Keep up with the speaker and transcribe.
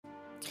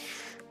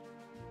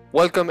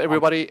Welcome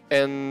everybody,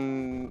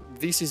 and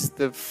this is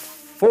the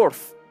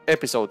fourth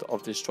episode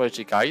of the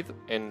strategy guide,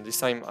 and this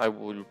time I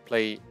will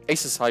play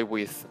SSI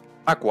with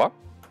Aqua.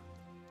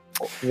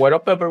 What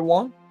up,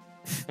 everyone?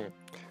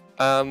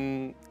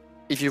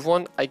 If you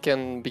want, I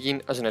can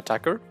begin as an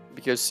attacker,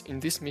 because in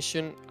this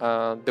mission,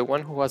 the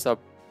one who has a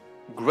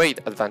great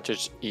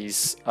advantage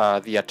is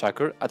the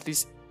attacker, at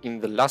least in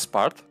the last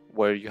part,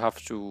 where you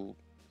have to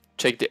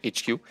take the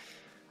HQ.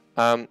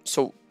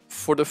 So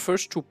for the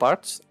first two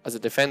parts, as a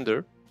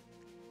defender,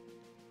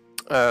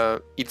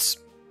 it's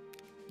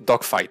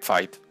dogfight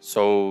fight.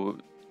 So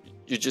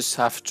you just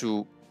have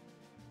to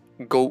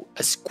go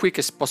as quick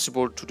as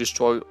possible to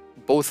destroy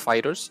both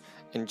fighters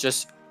and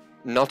just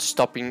not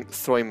stopping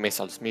throwing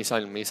missiles,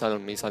 missile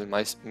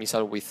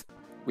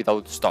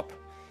without stop.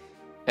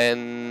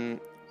 And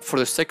for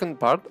the second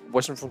part,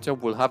 Western Frontier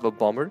will have a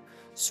bomber,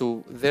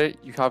 so there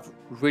you have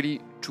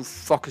really to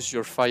focus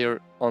your fire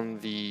on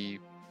the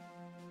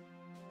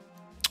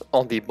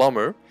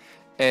bomber.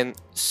 And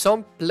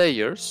some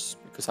players,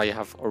 because I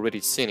have already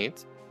seen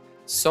it,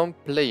 some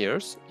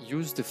players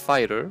use the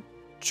fighter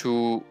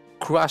to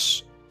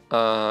crash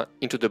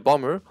into the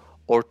bomber,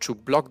 or to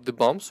block the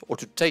bombs, or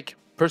to take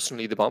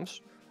personally the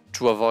bombs,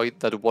 to avoid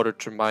that the water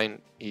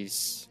turbine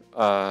is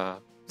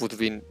would have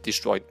been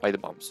destroyed by the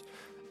bombs.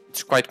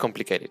 It's quite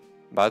complicated,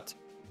 but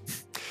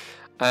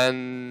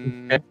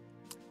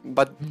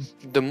but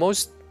the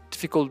most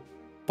difficult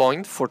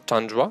point for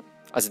Tundra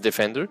as a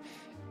defender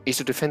is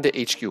to defend the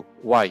HQ.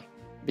 Why?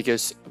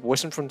 Because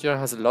Western Frontier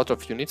has a lot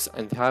of units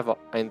and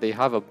they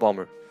have a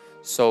bomber.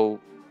 So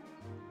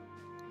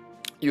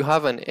you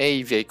have an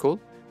AE vehicle,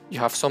 you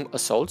have some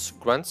assaults,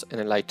 grunts, and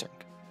a light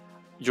tank.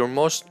 Your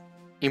most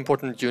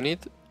important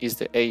unit is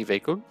the AE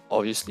vehicle,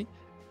 obviously,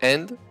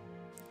 and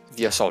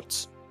the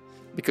assaults.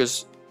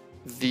 Because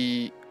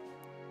this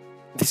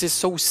is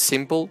so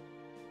simple,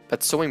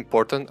 but so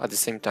important at the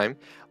same time.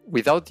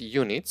 Without the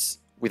units,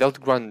 without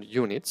grunt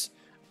units,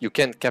 you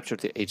can't capture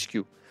the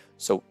HQ.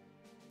 So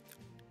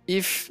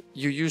if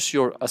you use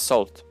your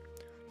assault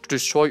to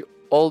destroy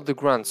all the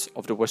grunts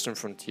of the Western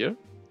Frontier,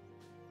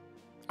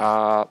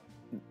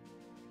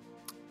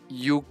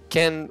 you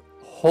can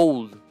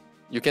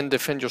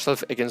defend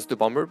yourself against the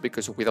bomber,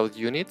 because without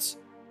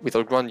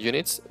grunt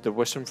units, the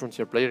Western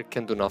Frontier player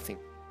can do nothing.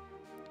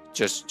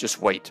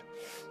 Just wait.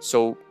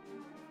 So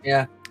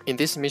yeah, in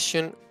this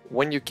mission,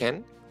 when you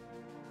can,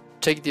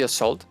 take the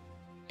assault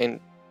and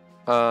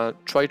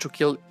try to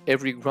kill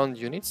every ground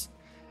units,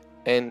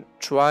 and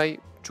try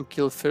to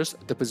kill first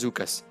the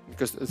bazookas,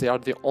 because they are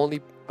the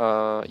only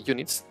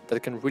units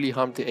that can really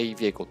harm the AE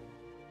vehicle.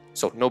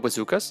 So no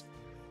bazookas,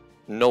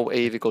 no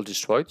AE vehicle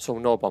destroyed, so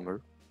no bomber.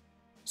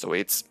 So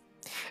it's,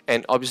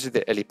 and obviously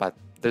the helipad.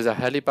 There's a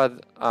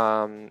helipad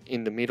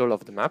in the middle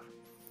of the map.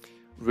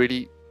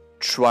 Really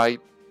try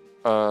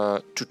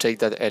to take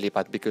that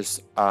helipad,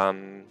 because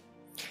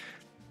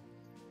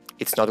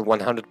it's not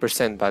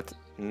 100%, but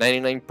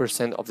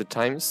 99% of the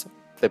times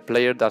the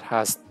player that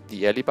has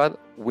the helipad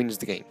wins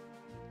the game.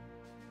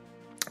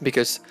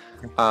 Because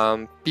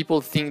people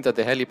think that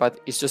the helipad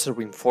is just a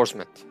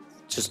reinforcement,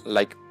 just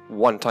like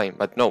one time,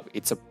 but no,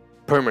 it's a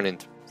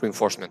permanent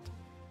reinforcement.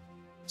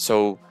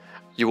 So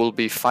you will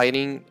be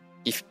fighting,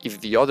 if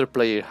the other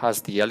player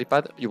has the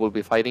helipad, you will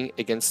be fighting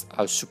against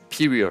a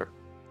superior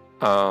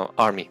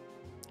army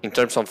in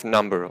terms of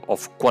number,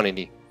 of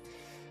quantity.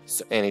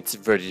 So, and it's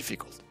very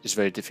difficult. It's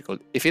very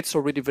difficult. If it's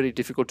already very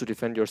difficult to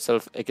defend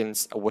yourself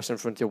against a Western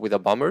Frontier with a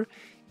bomber,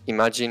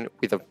 imagine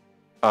with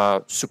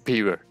a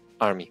superior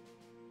army.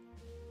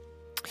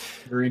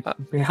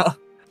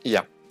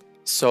 Yeah.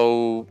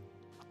 So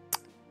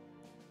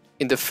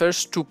in the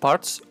first two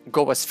parts,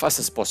 go as fast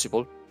as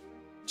possible.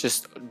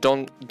 Just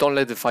don't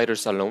let the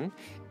fighters alone.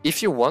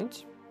 If you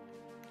want,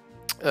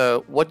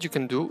 what you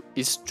can do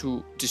is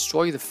to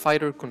destroy the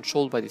fighter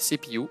controlled by the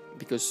CPU,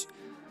 because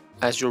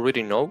as you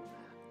already know,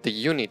 the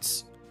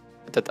units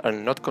that are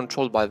not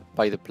controlled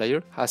by the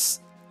player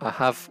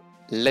have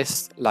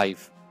less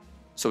life,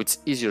 so it's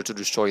easier to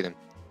destroy them.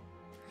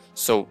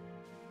 So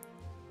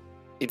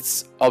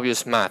it's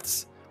obvious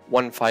maths.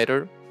 One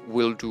fighter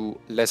will do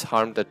less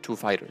harm than two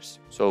fighters.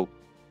 So,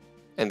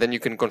 and then you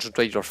can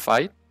concentrate your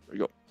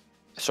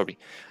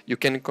you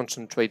can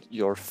concentrate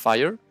your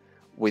fire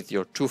with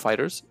your two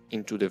fighters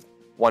into the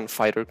one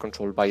fighter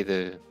controlled by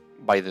the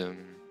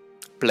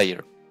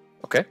player.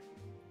 Okay?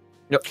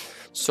 Yep.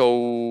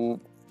 So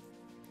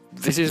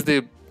this is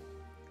the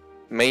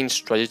main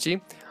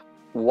strategy.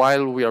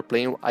 While we are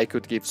playing, I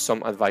could give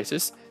some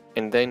advices,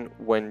 and then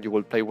when you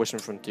will play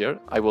Western Frontier,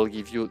 I will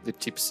give you the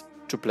tips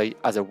to play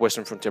as a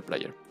Western Frontier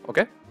player.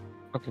 Okay?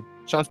 Okay,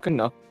 sounds good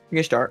enough. You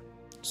can start.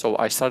 So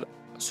I start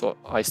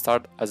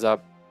as a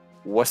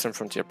Western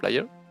Frontier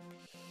player.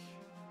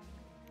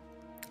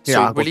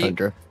 Yeah, so really,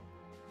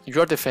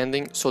 you are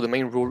defending, so the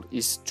main rule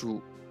is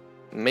to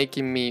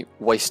making me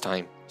waste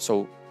time.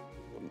 So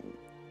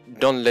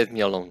don't let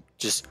me alone.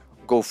 Just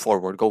go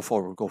forward.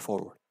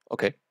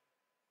 Okay?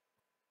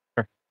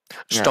 Sure.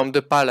 Storm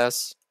the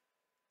palace,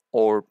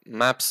 or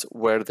maps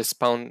where the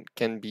spawn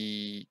can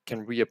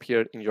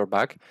reappear in your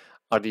back.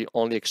 are the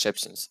only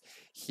exceptions.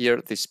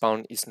 Here, the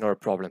spawn is not a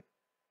problem.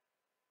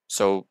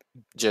 So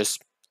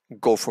just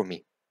go for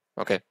me,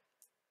 okay?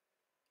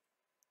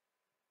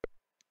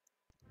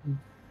 Come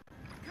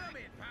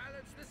in,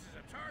 pilots. This is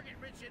a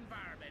target-rich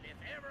environment, if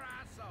ever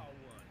I saw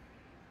one.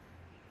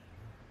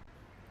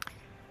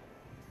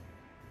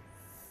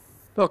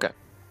 Okay.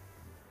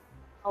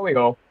 Here we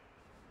go.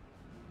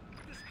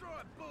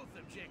 Destroy both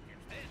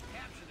objectives, then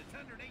capture the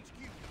Tundra HQ,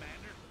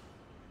 Commander.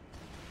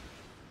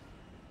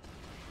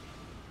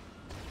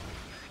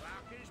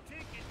 Clock is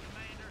ticking,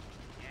 Commander.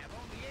 You have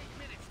only 8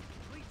 minutes to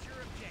complete your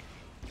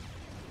objective.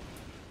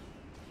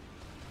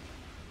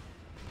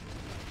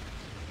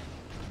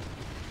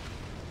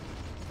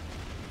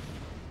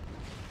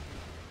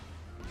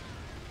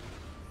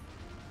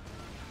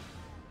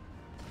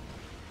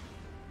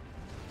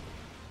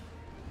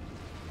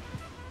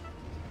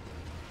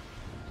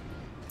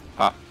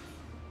 Ah.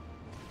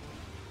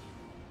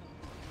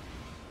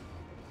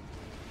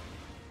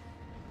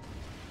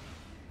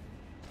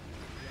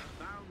 You're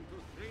down to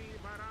 3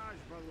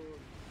 barrage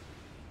balloons.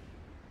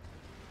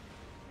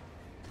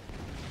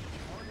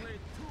 Only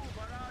 2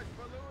 barrage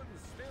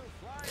balloons still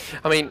flying.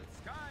 I mean, in the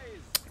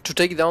skies. to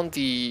take down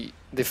the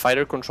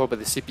fighter controlled by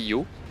the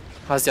CPU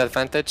has the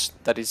advantage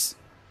that is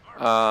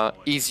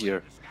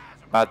easier,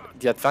 but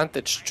the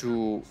advantage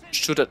to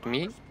shoot at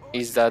me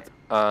is that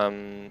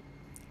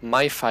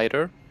my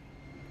fighter,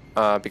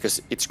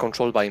 because it's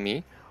controlled by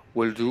me,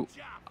 will do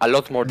a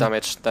lot more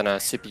damage than a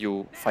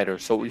CPU fighter.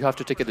 So you have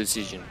to take a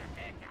decision.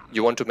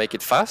 You want to make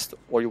it fast,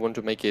 or you want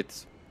to make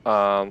it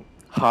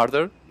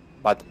harder,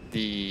 but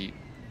the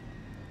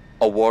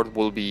award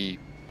will be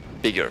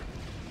bigger.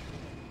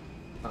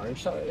 Oh, you're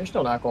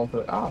still not going for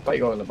the... Oh, I thought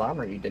you were going to the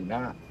bomber. You did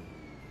not.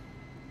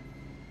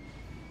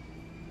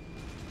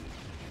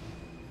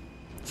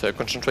 So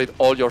concentrate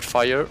all your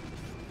fire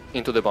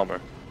into the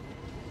bomber.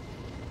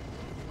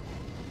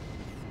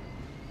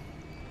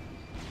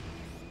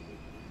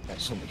 Got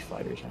so many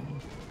fighters on here.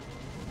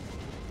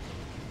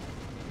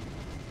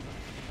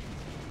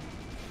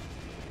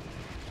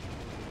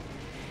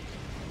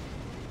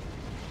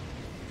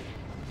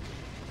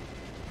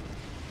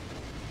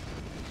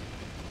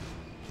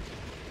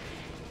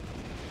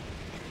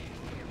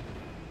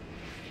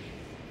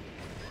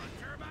 One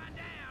turbine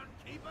down.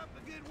 Keep up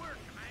the good work,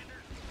 Commander.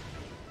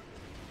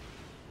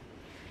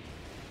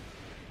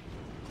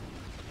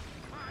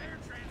 Fire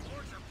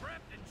transports are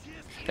prepped and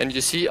just... And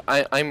you see,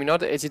 I'm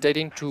not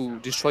hesitating to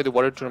destroy the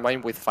water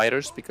turbine with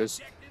fighters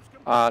because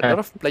a lot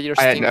of players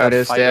I had think that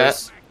noticed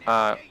fighters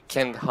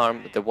can't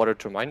harm the water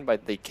turbine,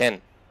 but they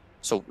can.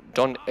 So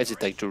don't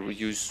hesitate to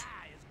reuse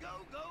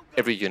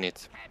every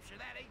unit. Capture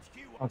that HQ.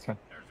 Okay.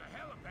 There's a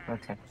helipad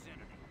Okay. in the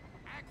vicinity.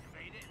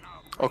 Activate it and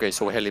I'll Okay,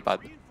 so helipad.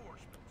 reinforcements.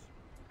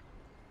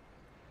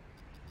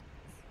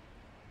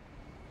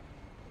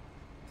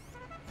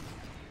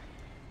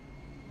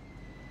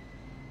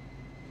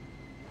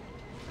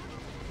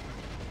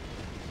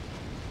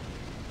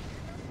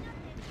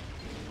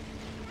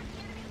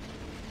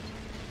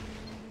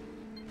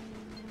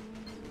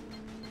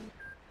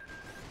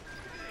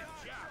 Good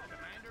job,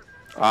 Commander.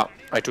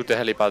 I took the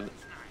helipad.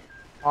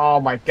 Oh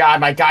my god,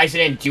 my guys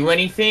didn't do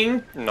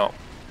anything? No.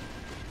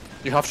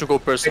 You have to go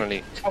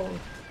personally.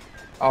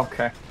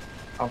 Okay.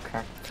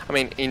 Okay. I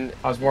mean, in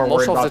I was more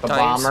most worried of about the the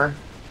times, bomber.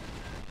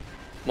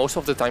 most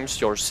of the times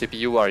your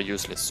CPU are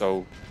useless.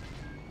 So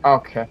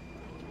Okay.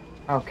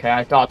 Okay,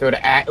 I thought they would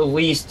at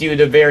least do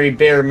the very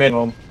bare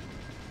minimum.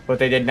 But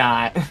they did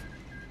not.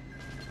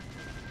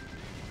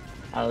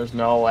 There's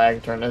no way I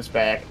can turn this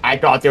back. I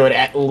thought they would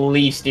at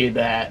least do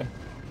that.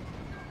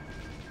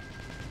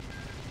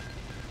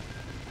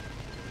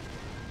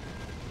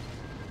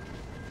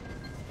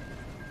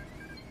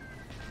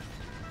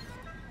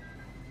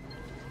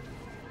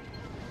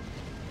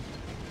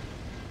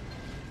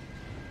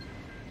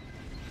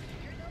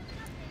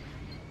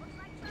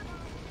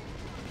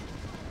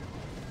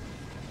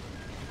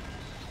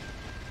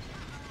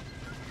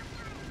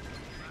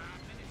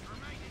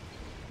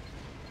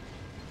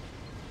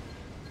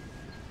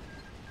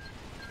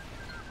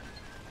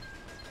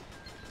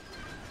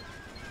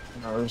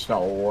 No, there's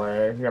no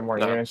way. You got more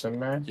No. units in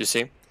there. you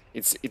see,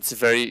 it's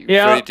very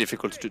Yeah. very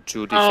difficult to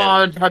defend.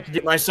 I'd have to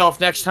get myself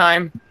next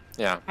time.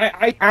 Yeah.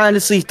 I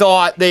honestly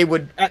thought they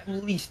would at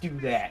least do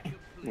that.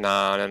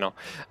 No.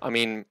 I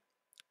mean,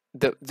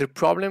 the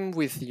problem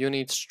with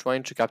units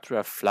trying to capture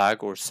a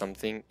flag or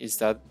something is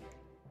that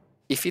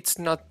if it's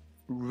not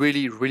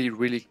really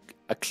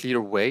a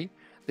clear way,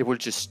 they will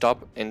just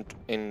stop and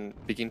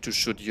begin to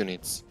shoot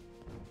units.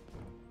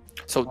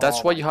 So that's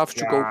Oh why my you have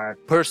to go God.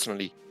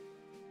 personally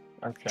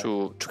Okay.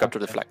 to capture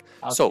the Okay. flag.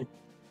 I'll So, see.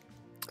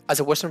 as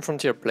a Western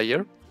Frontier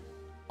player,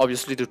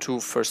 obviously the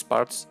two first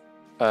parts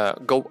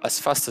go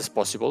as fast as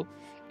possible.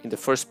 In the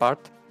first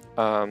part,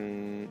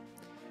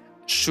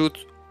 shoot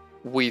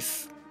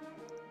with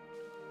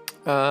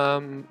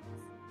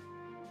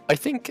I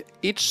think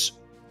each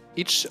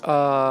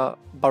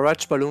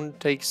barrage balloon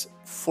takes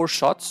 4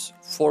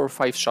 or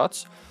 5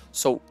 shots.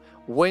 So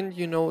when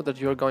you know that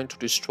you're going to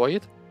destroy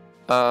it,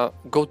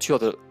 go to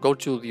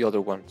the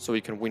other one so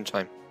we can win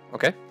time.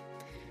 Okay.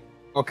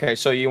 Okay,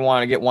 so you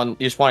want to get one?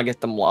 You just want to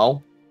get them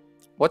low?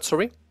 What?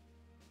 Sorry.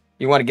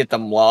 You want to get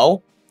them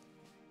low,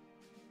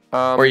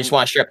 or you just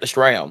want to straight up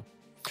destroy them?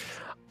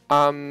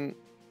 I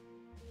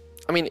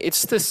mean,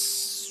 it's the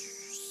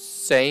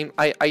same.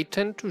 I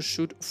tend to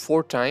shoot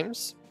 4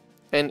 times,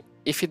 and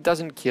if it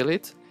doesn't kill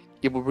it,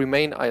 it will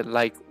remain at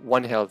like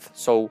 1 health.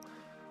 So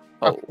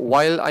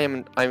while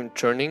I'm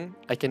turning,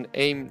 I can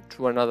aim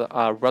to another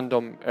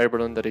random air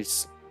balloon that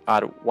is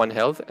at 1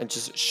 health and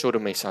just shoot a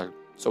missile.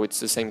 So it's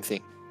the same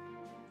thing.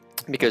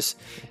 Because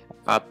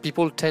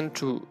people tend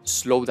to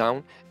slow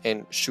down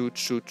and shoot,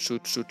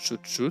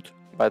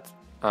 but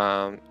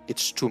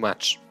it's too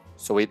much.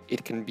 So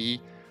it can be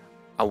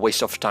a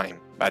waste of time,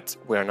 but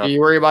we're not. Do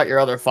you worry about your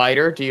other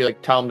fighter? Do you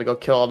like tell him to go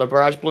kill all the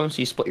barrage balloons?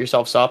 Do you split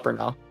yourselves up or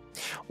no?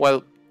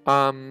 Well,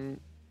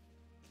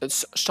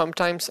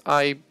 sometimes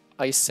I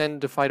send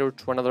the fighter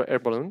to another air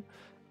balloon,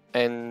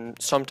 and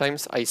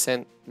sometimes I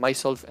send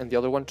myself and the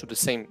other one to the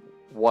same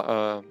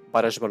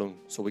barrage balloon,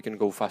 so we can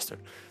go faster.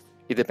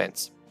 It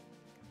depends.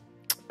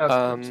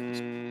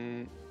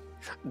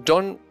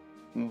 Don't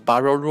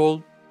barrel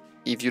roll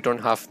if you don't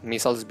have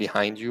missiles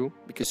behind you,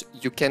 because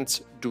you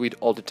can't do it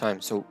all the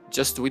time. So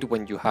just do it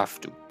when you have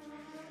to.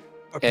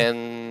 Okay.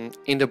 And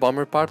in the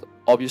bomber part,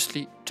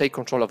 obviously take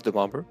control of the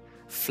bomber,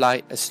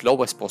 fly as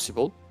slow as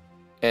possible,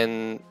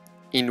 and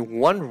in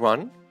one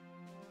run,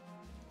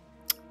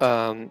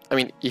 I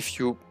mean,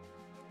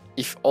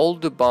 if all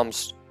the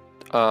bombs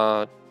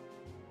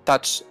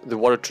touch the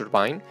water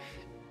turbine,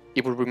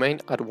 it will remain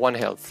at 1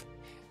 health.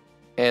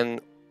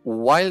 And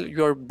while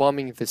you are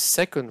bombing the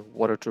second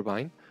water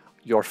turbine,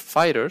 your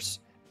fighters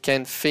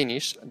can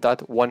finish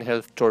that 1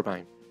 health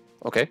turbine.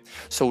 Okay?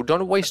 So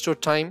don't waste your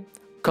time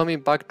coming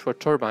back to a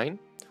turbine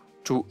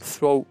to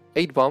throw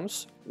 8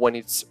 bombs when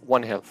it's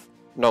 1 health.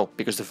 No,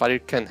 because the fighter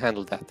can't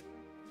handle that.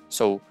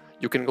 So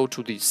you can go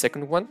to the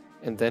second one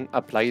and then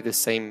apply the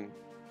same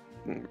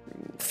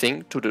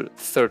thing to the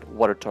third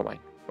water turbine.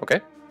 Okay?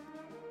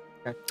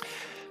 Okay.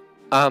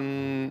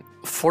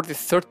 For the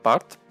third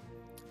part,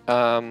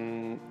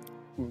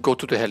 go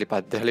to the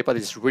helipad. The helipad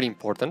is really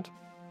important.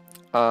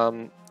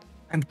 I'm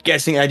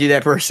guessing I do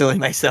that personally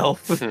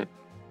myself.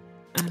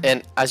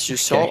 And as you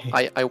saw,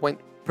 I went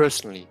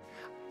personally.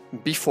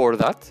 Before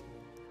that,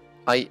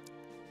 I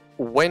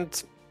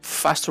went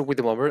faster with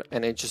the bomber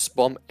and I just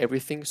bomb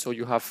everything, so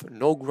you have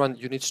no ground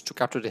units to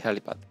capture the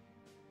helipad.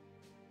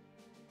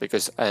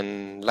 Because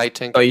light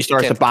tank. Oh, you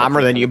start the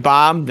bomber, then you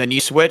bomb, then you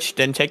switch,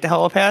 then take the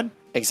helipad?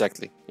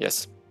 Exactly,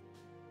 yes.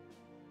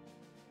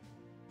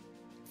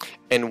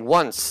 And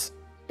once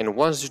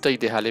you take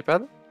the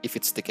helipad, if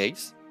it's the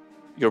case,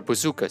 your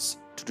bazookas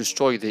to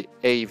destroy the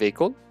A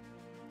vehicle,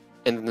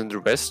 and then the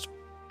rest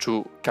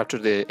to capture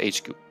the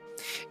HQ.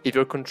 If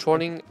you're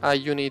controlling a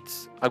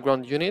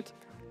ground unit,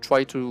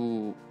 try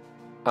to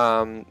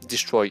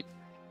destroy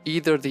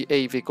either the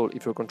A vehicle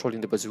if you're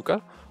controlling the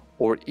bazooka,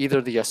 or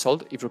either the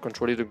assault if you're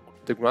controlling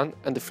the ground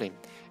and the flame.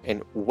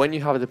 And when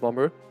you have the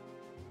bomber,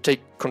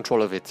 take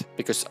control of it,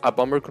 because a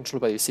bomber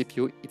controlled by the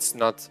CPU, it's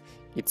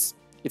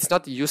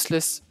not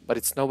useless, but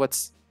it's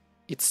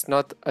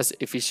not as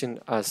efficient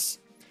as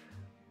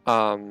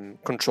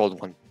controlled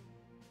one.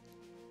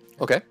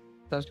 Okay.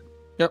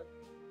 Yep.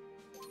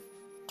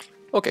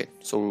 Okay,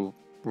 so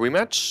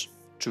rematch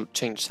to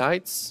change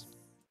sides.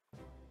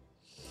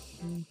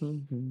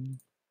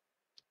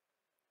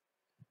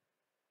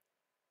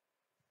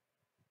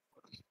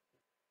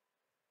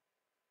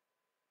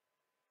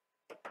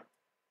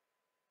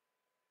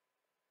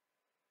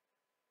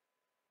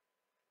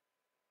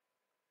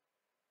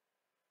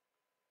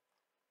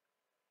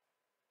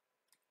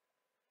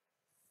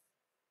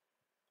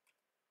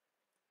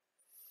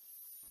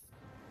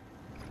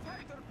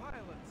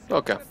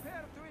 Okay.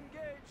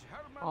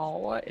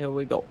 Alright, here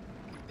we go.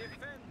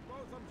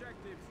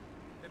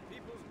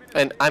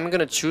 And I'm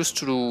gonna choose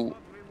to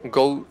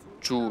go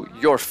to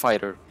your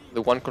fighter,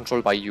 the one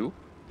controlled by you,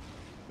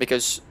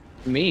 because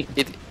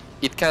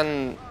it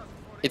can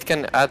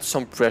add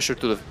some pressure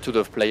to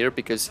the player,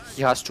 because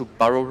he has to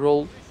barrel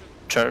roll,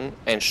 turn,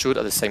 and shoot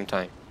at the same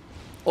time.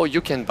 Oh,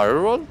 you can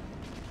barrel roll?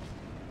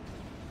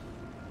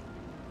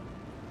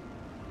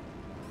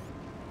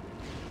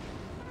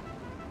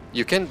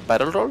 You can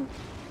barrel roll?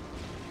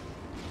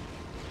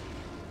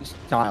 It's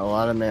not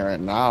letting me right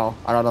now.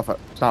 I don't know if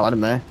it's not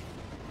letting me.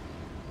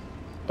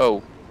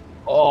 Oh.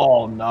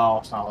 Oh no,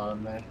 it's not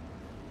letting me.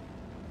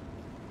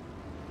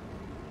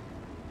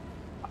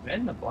 I'm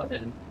in the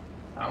button.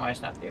 Oh, why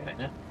it's not doing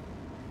it?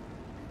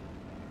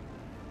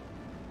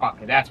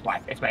 Okay, that's why.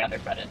 It's my other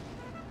button.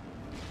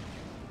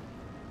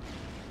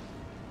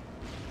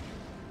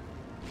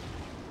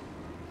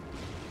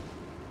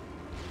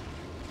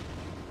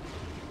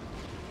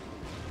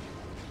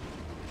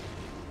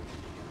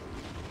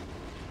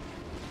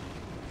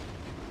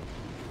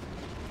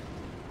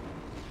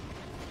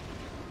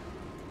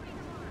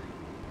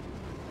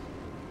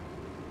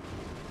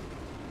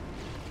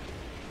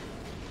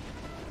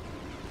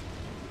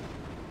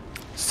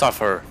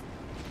 Suffer,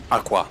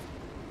 Aqua.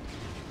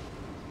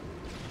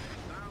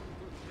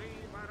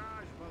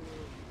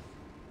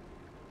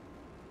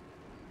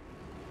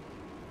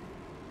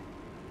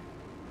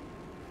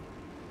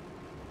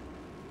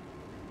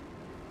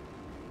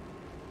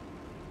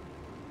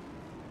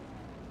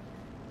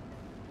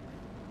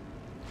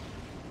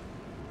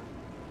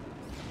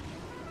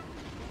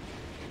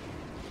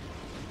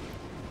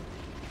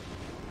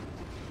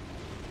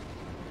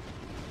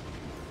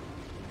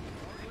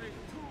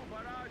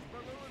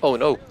 Oh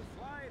no. We'll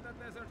fly the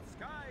desert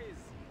skies.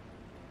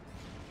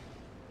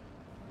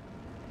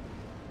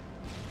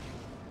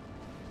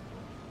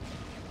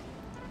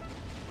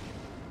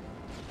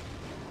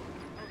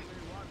 Only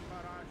one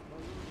barrage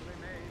balloon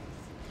remains.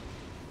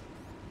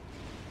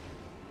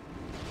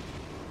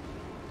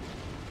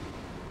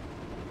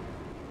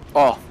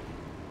 Oh,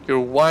 you're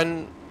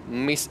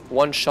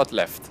one shot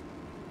left.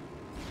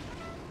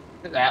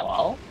 Is that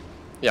low?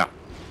 Yeah.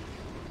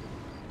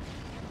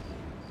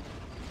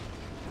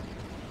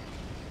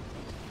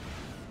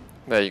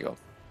 There you go.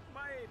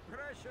 My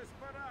precious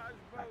barrage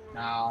balloons.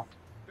 No.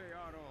 They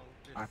are all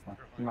I'm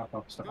destroyed. not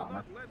focused Do on it.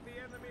 not let the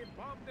enemy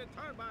bomb the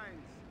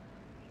turbines.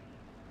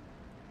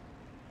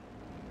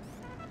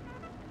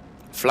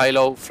 Fly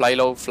low, fly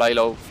low, fly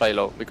low, fly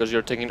low, because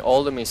you're taking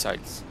all the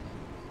missiles.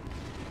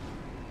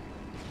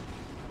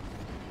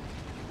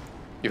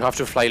 You have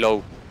to fly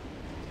low.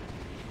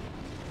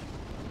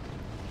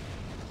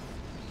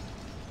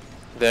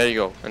 There you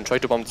go. And try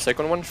to bomb the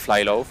second one.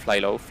 Fly low, fly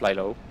low, fly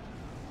low.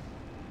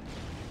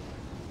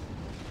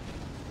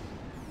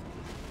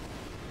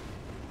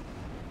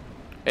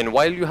 And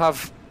while you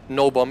have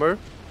no bomber,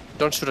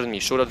 don't shoot at me,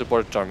 shoot at the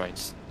port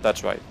turbines.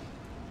 That's right.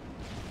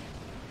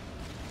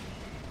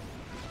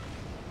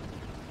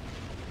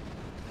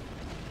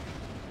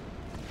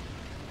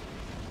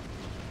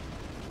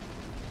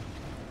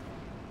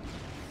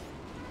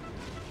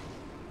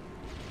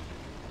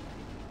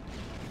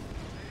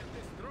 They have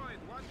destroyed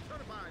one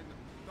turbine.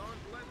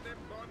 Don't let them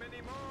bomb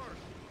anymore.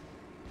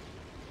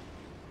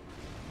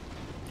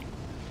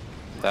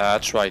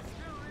 That's right.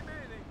 Still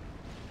remaining.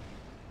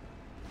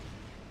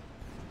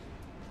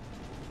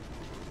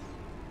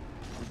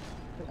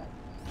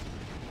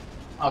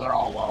 Oh, they're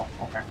all low.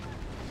 Okay.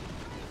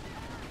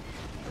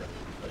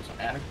 There's an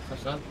attic for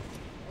some.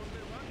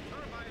 Only one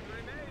turbine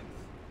remains.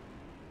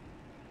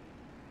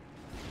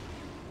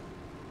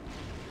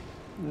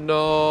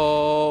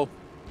 No.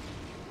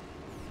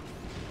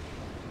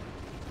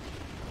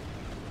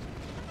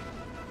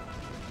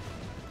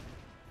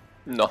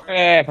 No.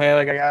 Hey, play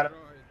like I got it.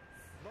 Destroyed.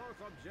 Both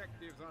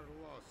objectives are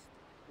lost.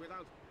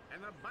 Without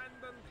an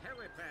abandoned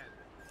helipad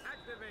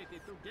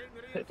activated to gain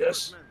Hit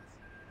this. reinforcements.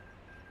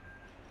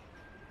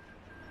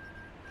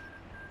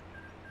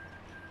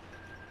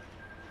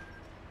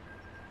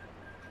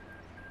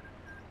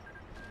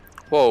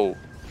 Whoa.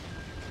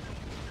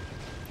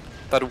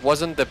 That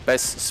wasn't the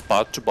best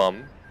spot to bomb.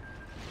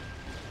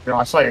 You know,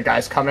 I saw your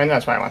guys come in,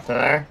 that's why I went to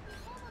there.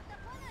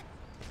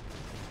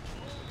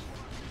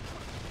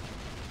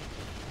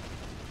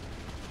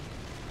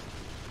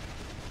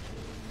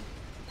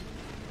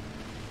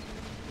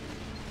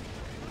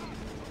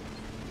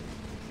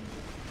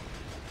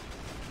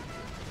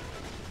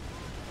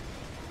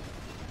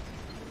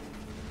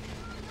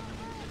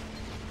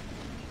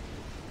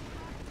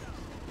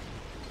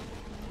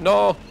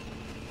 No.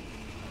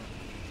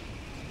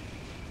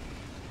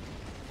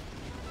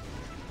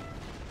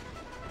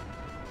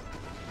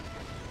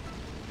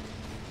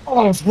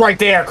 Oh, it's right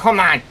there, come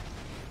on!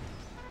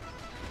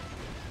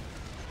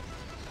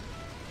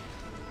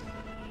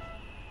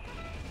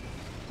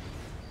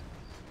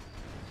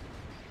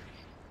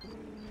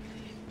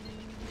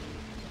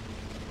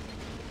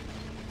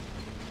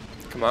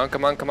 Come on,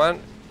 come on, come on.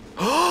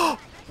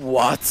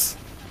 What?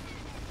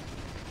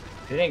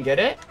 You didn't get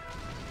it?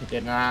 You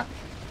did not.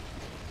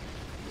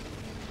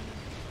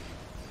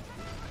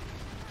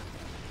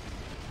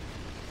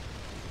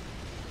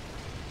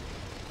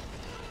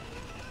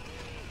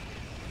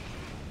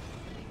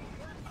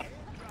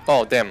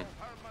 Oh, damn.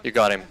 You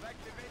got him.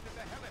 Activated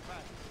the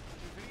helipad.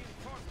 His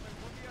reinforcements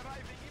will be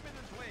arriving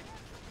imminently.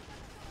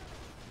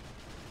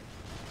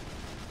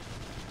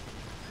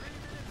 3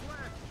 minutes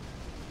left.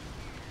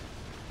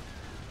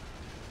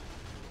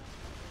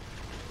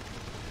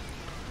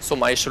 So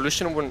my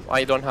solution when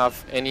I don't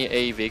have any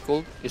A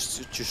vehicle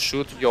is to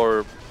shoot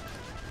your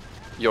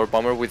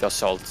bomber with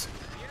assault.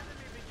 The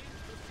enemy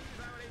begins to seize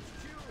our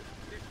HQ.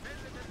 Defend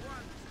it at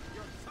once.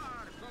 Your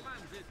Tsar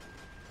commands it.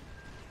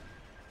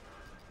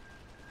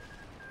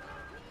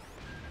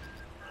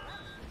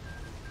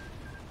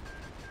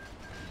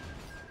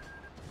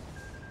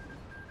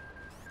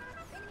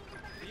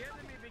 The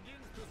enemy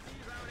begins to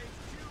seize our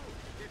HQ.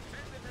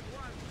 Defend it at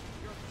once.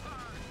 Your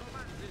Tsar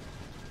commands it.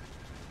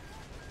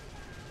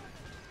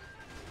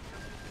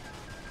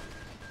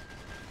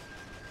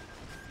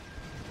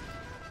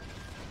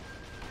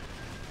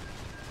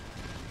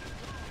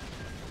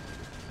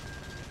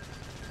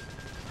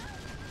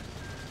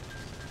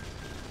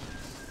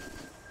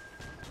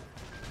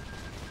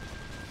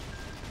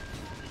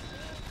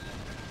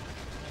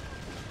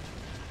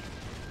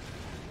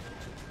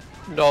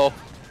 No. 2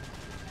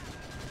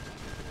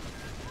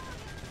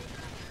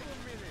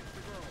 minutes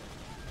to go.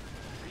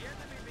 The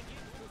enemy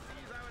begins to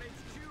seize our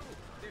HQ.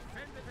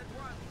 Defend it at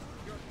once.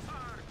 Your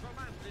Tsar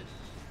commands it.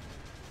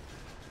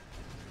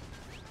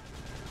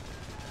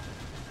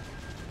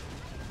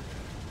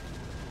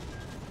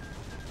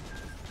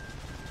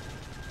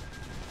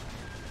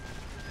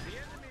 The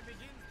enemy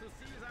begins to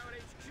seize our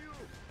HQ.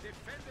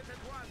 Defend it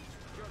at once.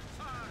 Your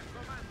Tsar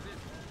commands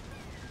it.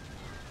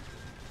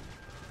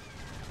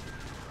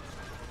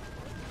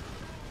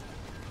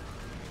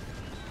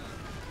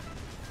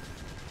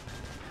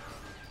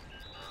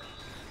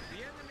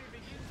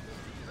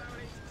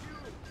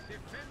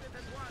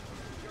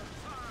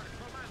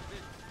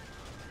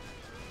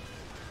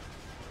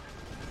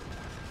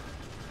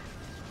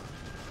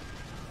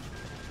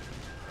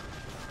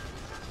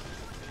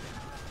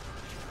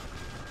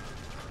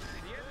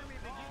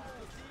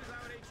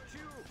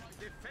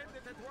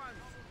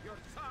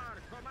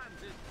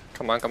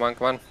 Come on, come on,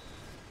 come on.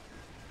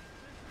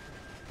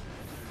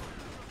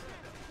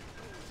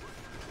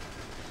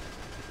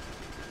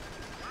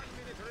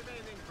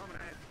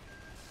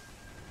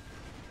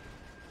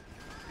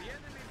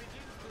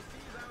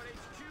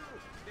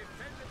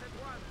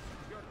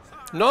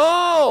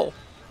 No!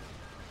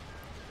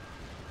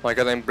 My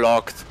god, I'm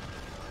blocked.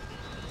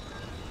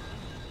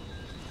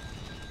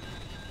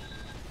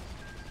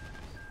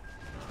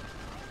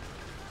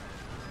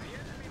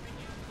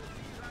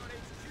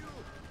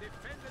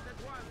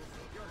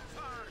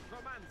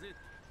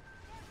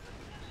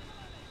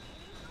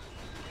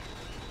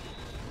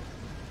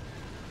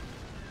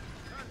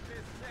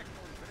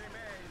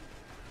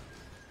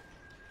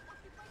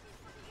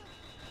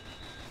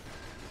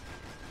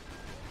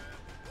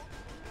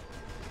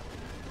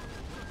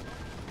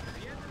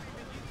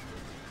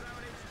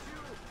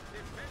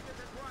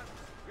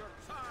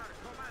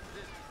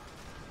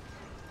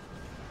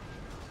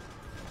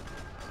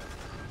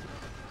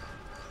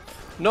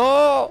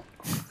 No!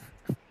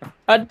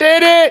 I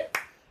did it!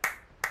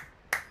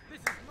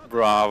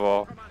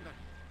 Bravo.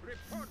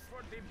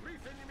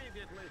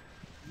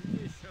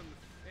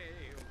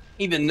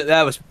 Even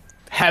that was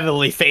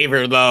heavily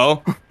favored,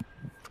 though.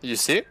 You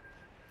see?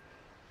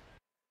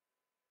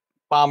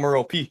 Bomber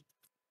OP.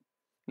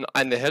 No,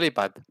 and the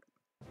helipad.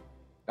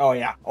 Oh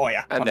yeah. Oh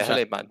yeah. And the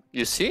 100%. helipad.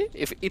 You see?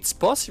 If it's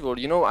possible,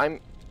 you know, I'm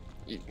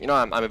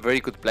a very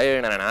good player,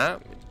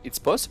 It's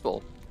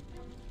possible.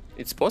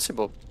 It's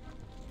possible.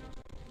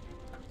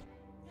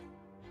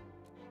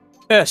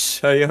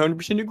 Yes, I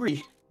 100%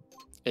 agree.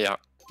 Yeah.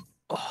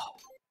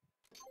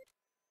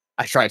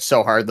 I tried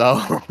so hard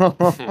though.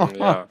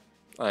 Yeah,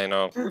 I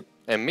know.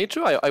 And me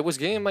too, I was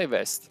getting my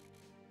best.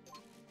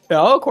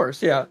 Yeah, of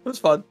course. Yeah, it was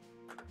fun.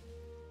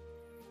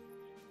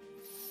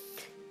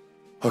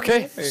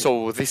 Okay,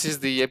 so this is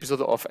the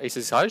episode of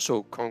SSR,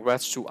 so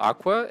congrats to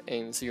Aqua,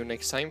 and see you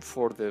next time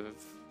for the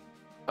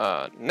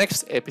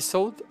next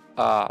episode,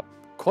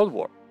 Cold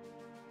War.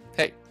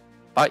 Hey,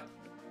 bye.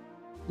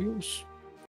 Yes.